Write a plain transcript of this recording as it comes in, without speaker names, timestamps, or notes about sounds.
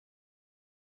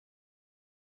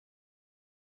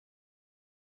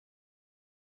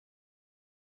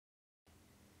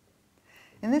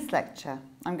In this lecture,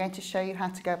 I'm going to show you how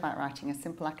to go about writing a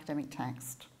simple academic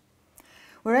text.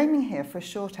 We're aiming here for a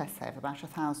short essay of about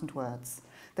 1,000 words,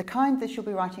 the kind that you'll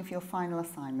be writing for your final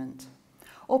assignment,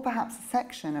 or perhaps a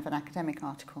section of an academic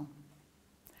article.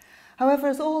 However,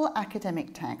 as all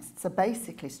academic texts are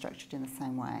basically structured in the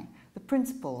same way, the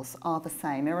principles are the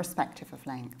same, irrespective of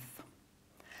length.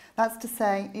 That's to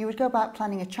say, you would go about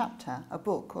planning a chapter, a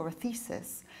book, or a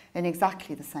thesis in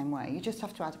exactly the same way. You just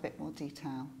have to add a bit more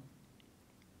detail.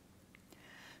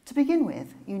 To begin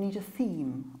with, you need a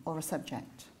theme or a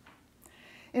subject.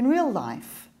 In real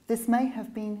life, this may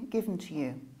have been given to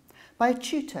you by a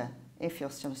tutor if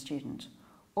you're still a student,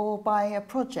 or by a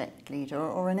project leader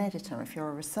or an editor if you're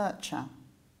a researcher,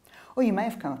 or you may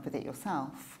have come up with it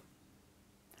yourself.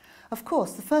 Of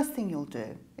course, the first thing you'll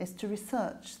do is to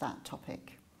research that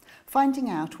topic, finding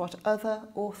out what other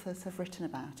authors have written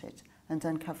about it and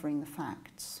uncovering the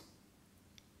facts.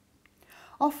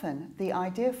 Often, the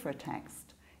idea for a text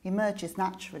emerges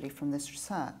naturally from this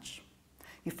research.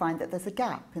 You find that there's a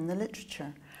gap in the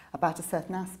literature about a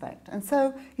certain aspect, and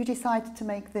so you decide to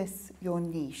make this your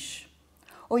niche.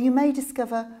 Or you may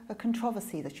discover a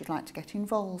controversy that you'd like to get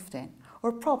involved in, or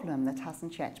a problem that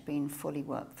hasn't yet been fully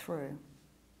worked through.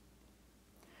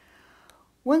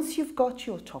 Once you've got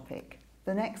your topic,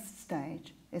 the next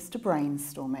stage is to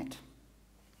brainstorm it.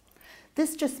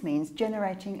 This just means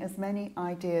generating as many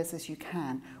ideas as you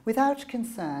can, without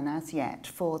concern as yet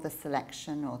for the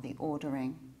selection or the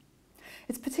ordering.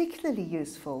 It's particularly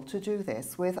useful to do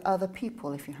this with other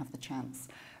people if you have the chance,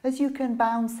 as you can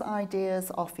bounce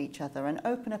ideas off each other and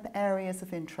open up areas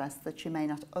of interest that you may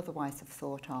not otherwise have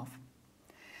thought of.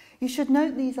 You should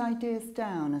note these ideas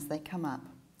down as they come up,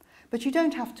 but you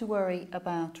don't have to worry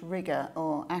about rigour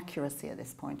or accuracy at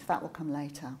this point. That will come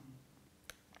later.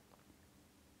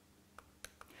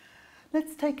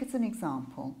 Let's take as an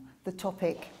example the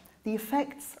topic, the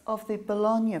effects of the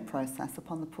Bologna process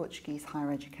upon the Portuguese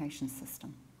higher education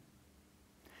system.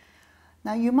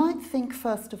 Now, you might think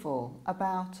first of all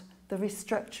about the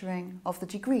restructuring of the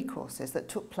degree courses that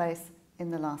took place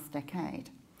in the last decade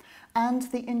and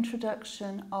the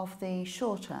introduction of the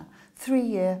shorter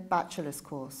 3-year bachelor's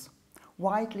course,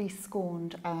 widely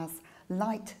scorned as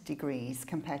light degrees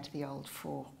compared to the old 4-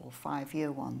 or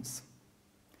 5-year ones.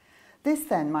 This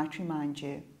then might remind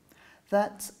you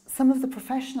that some of the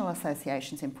professional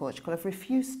associations in Portugal have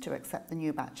refused to accept the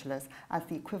new bachelor's as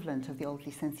the equivalent of the old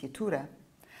licenciatura,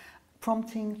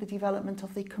 prompting the development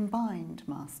of the combined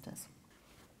masters.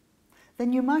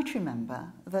 Then you might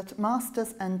remember that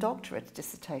master's and doctorate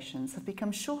dissertations have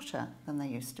become shorter than they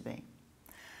used to be,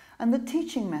 and that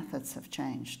teaching methods have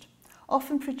changed,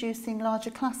 often producing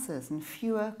larger classes and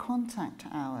fewer contact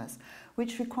hours,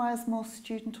 which requires more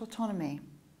student autonomy.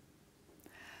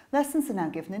 Lessons are now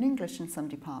given in English in some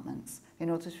departments in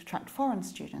order to attract foreign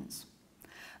students.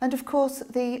 And of course,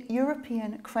 the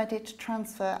European Credit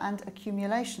Transfer and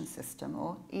Accumulation System,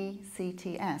 or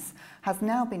ECTS, has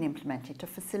now been implemented to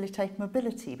facilitate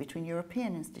mobility between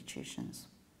European institutions.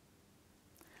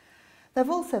 There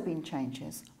have also been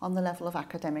changes on the level of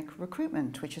academic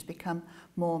recruitment, which has become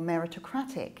more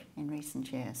meritocratic in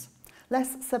recent years,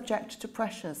 less subject to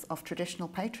pressures of traditional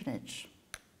patronage.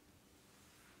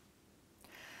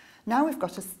 Now we've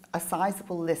got a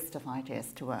sizable list of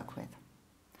ideas to work with.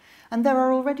 And there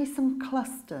are already some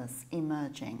clusters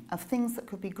emerging of things that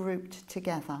could be grouped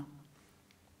together.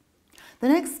 The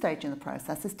next stage in the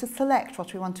process is to select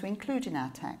what we want to include in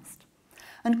our text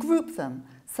and group them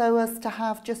so as to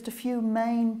have just a few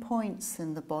main points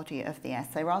in the body of the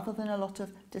essay rather than a lot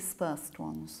of dispersed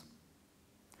ones.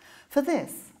 For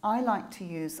this, I like to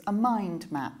use a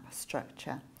mind map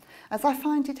structure, as I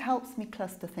find it helps me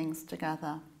cluster things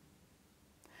together.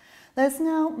 There's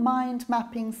now mind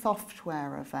mapping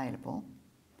software available,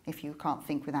 if you can't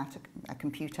think without a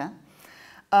computer.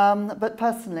 But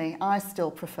personally, I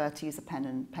still prefer to use a pen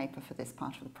and paper for this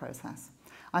part of the process.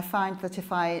 I find that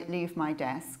if I leave my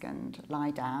desk and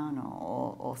lie down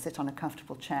or sit on a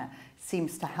comfortable chair, it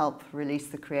seems to help release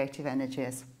the creative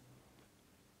energies.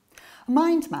 A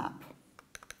mind map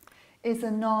is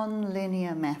a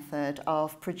non-linear method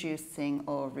of producing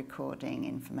or recording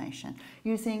information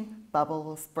using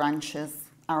bubbles, branches,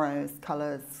 arrows,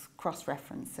 colours,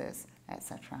 cross-references,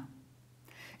 etc.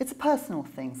 It's a personal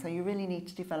thing, so you really need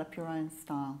to develop your own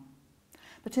style.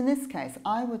 But in this case,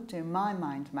 I would do my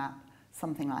mind map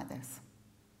something like this.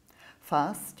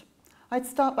 First, I'd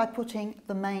start by putting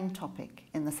the main topic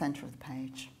in the centre of the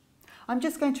page. I'm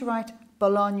just going to write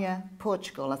Bologna,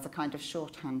 Portugal as a kind of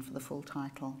shorthand for the full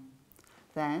title.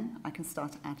 Then I can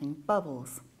start adding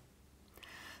bubbles.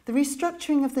 The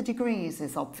restructuring of the degrees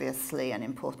is obviously an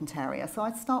important area, so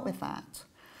I'd start with that.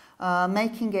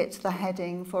 making it the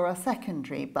heading for a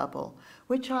secondary bubble,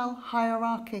 which I'll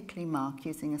hierarchically mark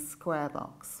using a square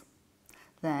box.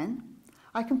 Then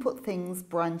I can put things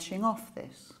branching off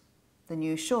this, the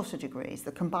new shorter degrees,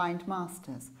 the combined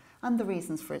masters, and the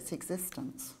reasons for its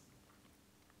existence.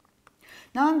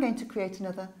 Now I'm going to create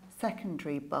another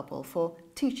secondary bubble for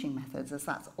teaching methods, as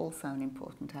that's also an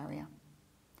important area.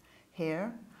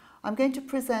 Here, I'm going to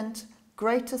present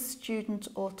greater student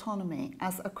autonomy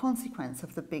as a consequence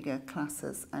of the bigger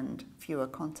classes and fewer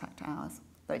contact hours,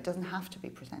 though it doesn't have to be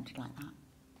presented like that.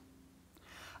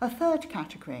 A third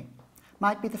category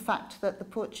might be the fact that the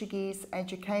Portuguese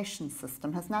education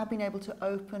system has now been able to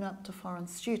open up to foreign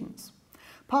students,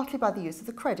 partly by the use of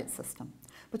the credit system,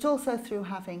 but also through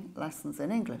having lessons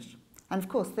in English. And of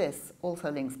course, this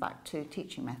also links back to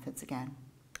teaching methods again.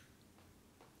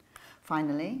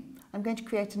 Finally, I'm going to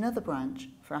create another branch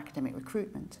for academic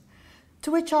recruitment,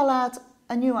 to which I'll add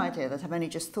a new idea that I've only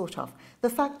just thought of, the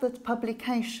fact that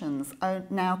publications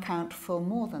now count for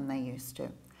more than they used to,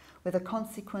 with a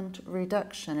consequent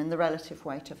reduction in the relative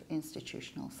weight of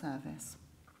institutional service.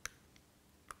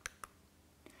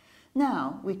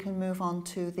 Now we can move on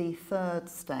to the third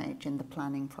stage in the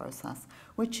planning process,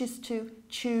 which is to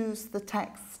choose the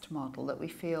text model that we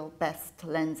feel best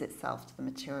lends itself to the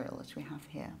material that we have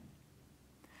here.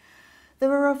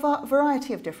 There are a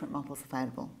variety of different models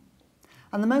available,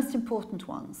 and the most important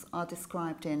ones are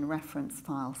described in reference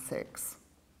file 6.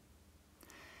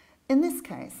 In this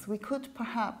case, we could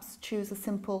perhaps choose a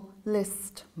simple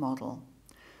list model,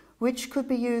 which could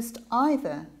be used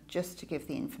either just to give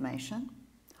the information,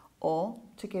 or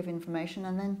to give information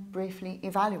and then briefly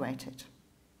evaluate it.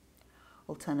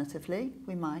 Alternatively,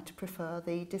 we might prefer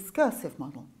the discursive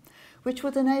model, which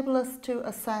would enable us to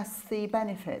assess the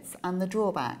benefits and the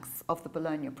drawbacks of the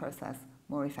Bologna process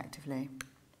more effectively.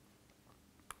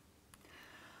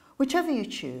 Whichever you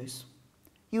choose,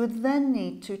 you would then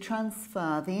need to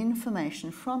transfer the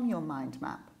information from your mind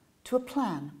map to a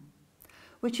plan,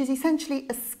 which is essentially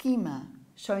a schema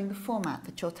showing the format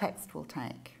that your text will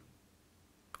take.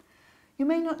 You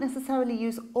may not necessarily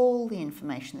use all the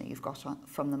information that you've got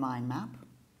from the mind map.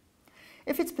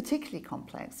 If it's particularly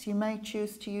complex, you may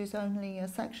choose to use only a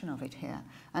section of it here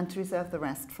and to reserve the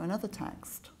rest for another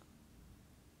text.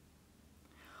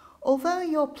 Although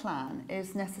your plan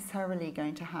is necessarily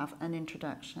going to have an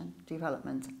introduction,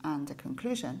 development, and a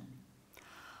conclusion,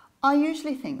 I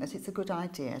usually think that it's a good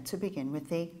idea to begin with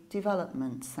the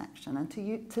development section and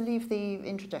to leave the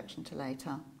introduction to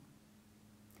later.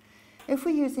 If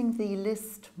we're using the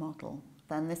list model,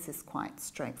 then this is quite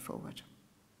straightforward.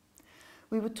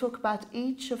 We would talk about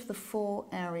each of the 4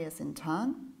 areas in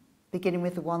turn, beginning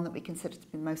with the one that we consider to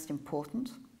be most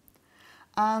important.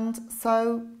 And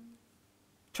so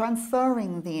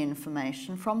transferring the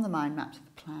information from the mind map to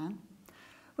the plan,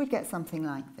 we'd get something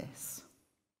like this.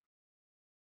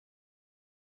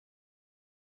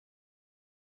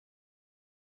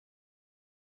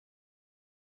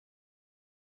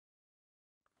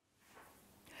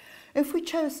 If we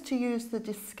chose to use the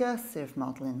discursive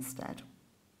model instead,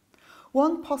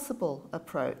 one possible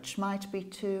approach might be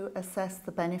to assess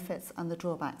the benefits and the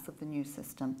drawbacks of the new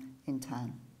system in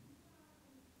turn.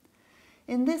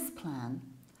 In this plan,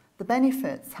 the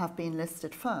benefits have been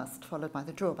listed first, followed by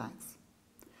the drawbacks.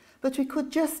 But we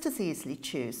could just as easily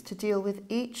choose to deal with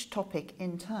each topic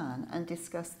in turn and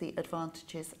discuss the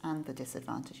advantages and the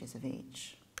disadvantages of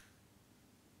each.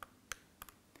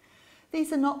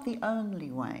 These are not the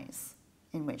only ways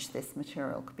in which this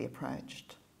material could be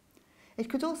approached. It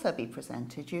could also be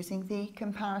presented using the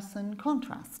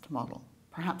comparison-contrast model,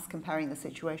 perhaps comparing the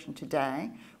situation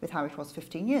today with how it was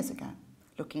 15 years ago,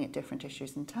 looking at different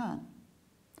issues in turn.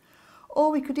 Or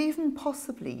we could even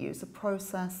possibly use a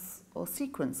process or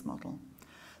sequence model,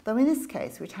 though in this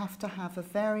case we'd have to have a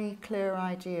very clear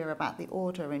idea about the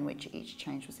order in which each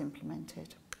change was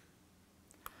implemented.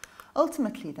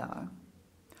 Ultimately, though,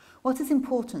 what is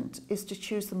important is to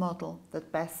choose the model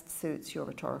that best suits your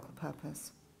rhetorical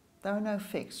purpose. There are no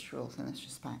fixed rules in this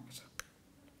respect.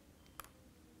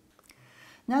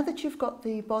 Now that you've got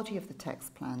the body of the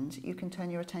text planned, you can turn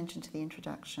your attention to the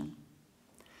introduction.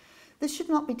 This should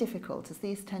not be difficult, as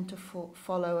these tend to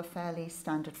follow a fairly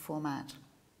standard format.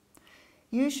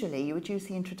 Usually you would use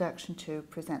the introduction to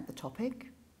present the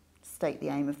topic, state the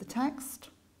aim of the text,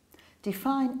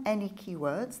 define any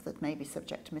keywords that may be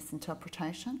subject to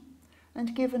misinterpretation,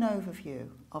 and give an overview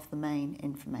of the main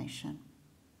information.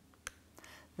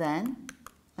 Then,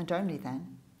 and only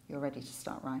then, you're ready to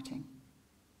start writing.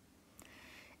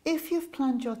 If you've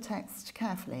planned your text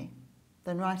carefully,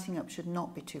 then writing up should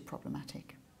not be too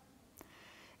problematic.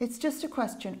 It's just a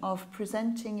question of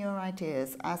presenting your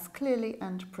ideas as clearly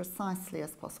and precisely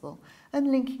as possible and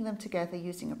linking them together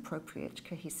using appropriate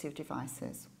cohesive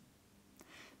devices.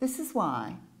 This is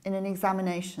why, in an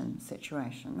examination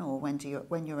situation or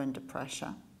when you're under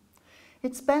pressure,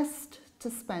 it's best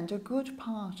to spend a good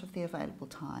part of the available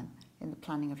time in the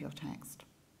planning of your text.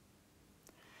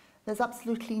 There's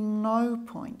absolutely no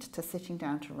point to sitting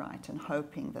down to write and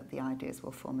hoping that the ideas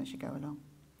will form as you go along.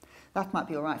 That might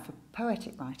be all right for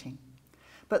poetic writing,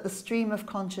 but the stream of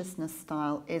consciousness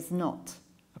style is not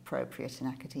appropriate in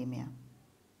academia.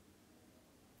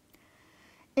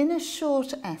 In a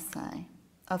short essay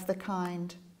of the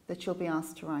kind that you'll be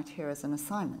asked to write here as an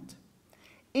assignment,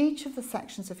 each of the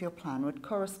sections of your plan would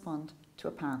correspond to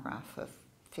a paragraph of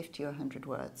 50 or 100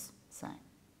 words, say.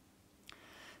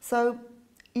 So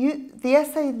the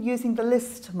essay using the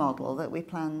list model that we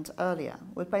planned earlier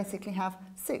would basically have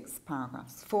 6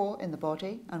 paragraphs, 4 in the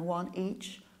body and 1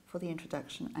 each for the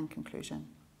introduction and conclusion.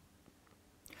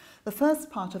 The first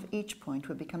part of each point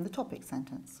would become the topic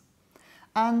sentence,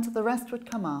 and the rest would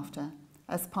come after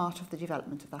as part of the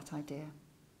development of that idea.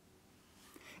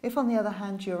 If, on the other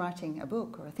hand, you're writing a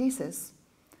book or a thesis,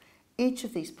 each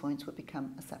of these points would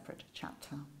become a separate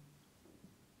chapter.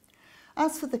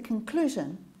 As for the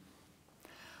conclusion,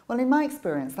 well, in my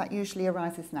experience, that usually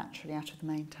arises naturally out of the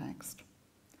main text.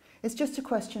 It's just a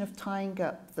question of tying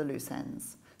up the loose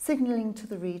ends, signalling to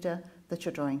the reader that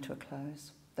you're drawing to a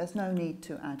close. There's no need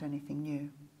to add anything new.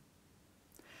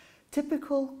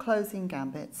 Typical closing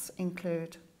gambits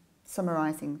include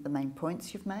summarising the main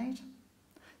points you've made,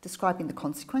 describing the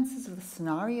consequences of the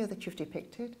scenario that you've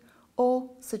depicted, or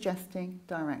suggesting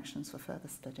directions for further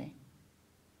study.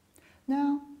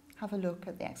 Now, have a look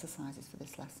at the exercises for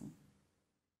this lesson.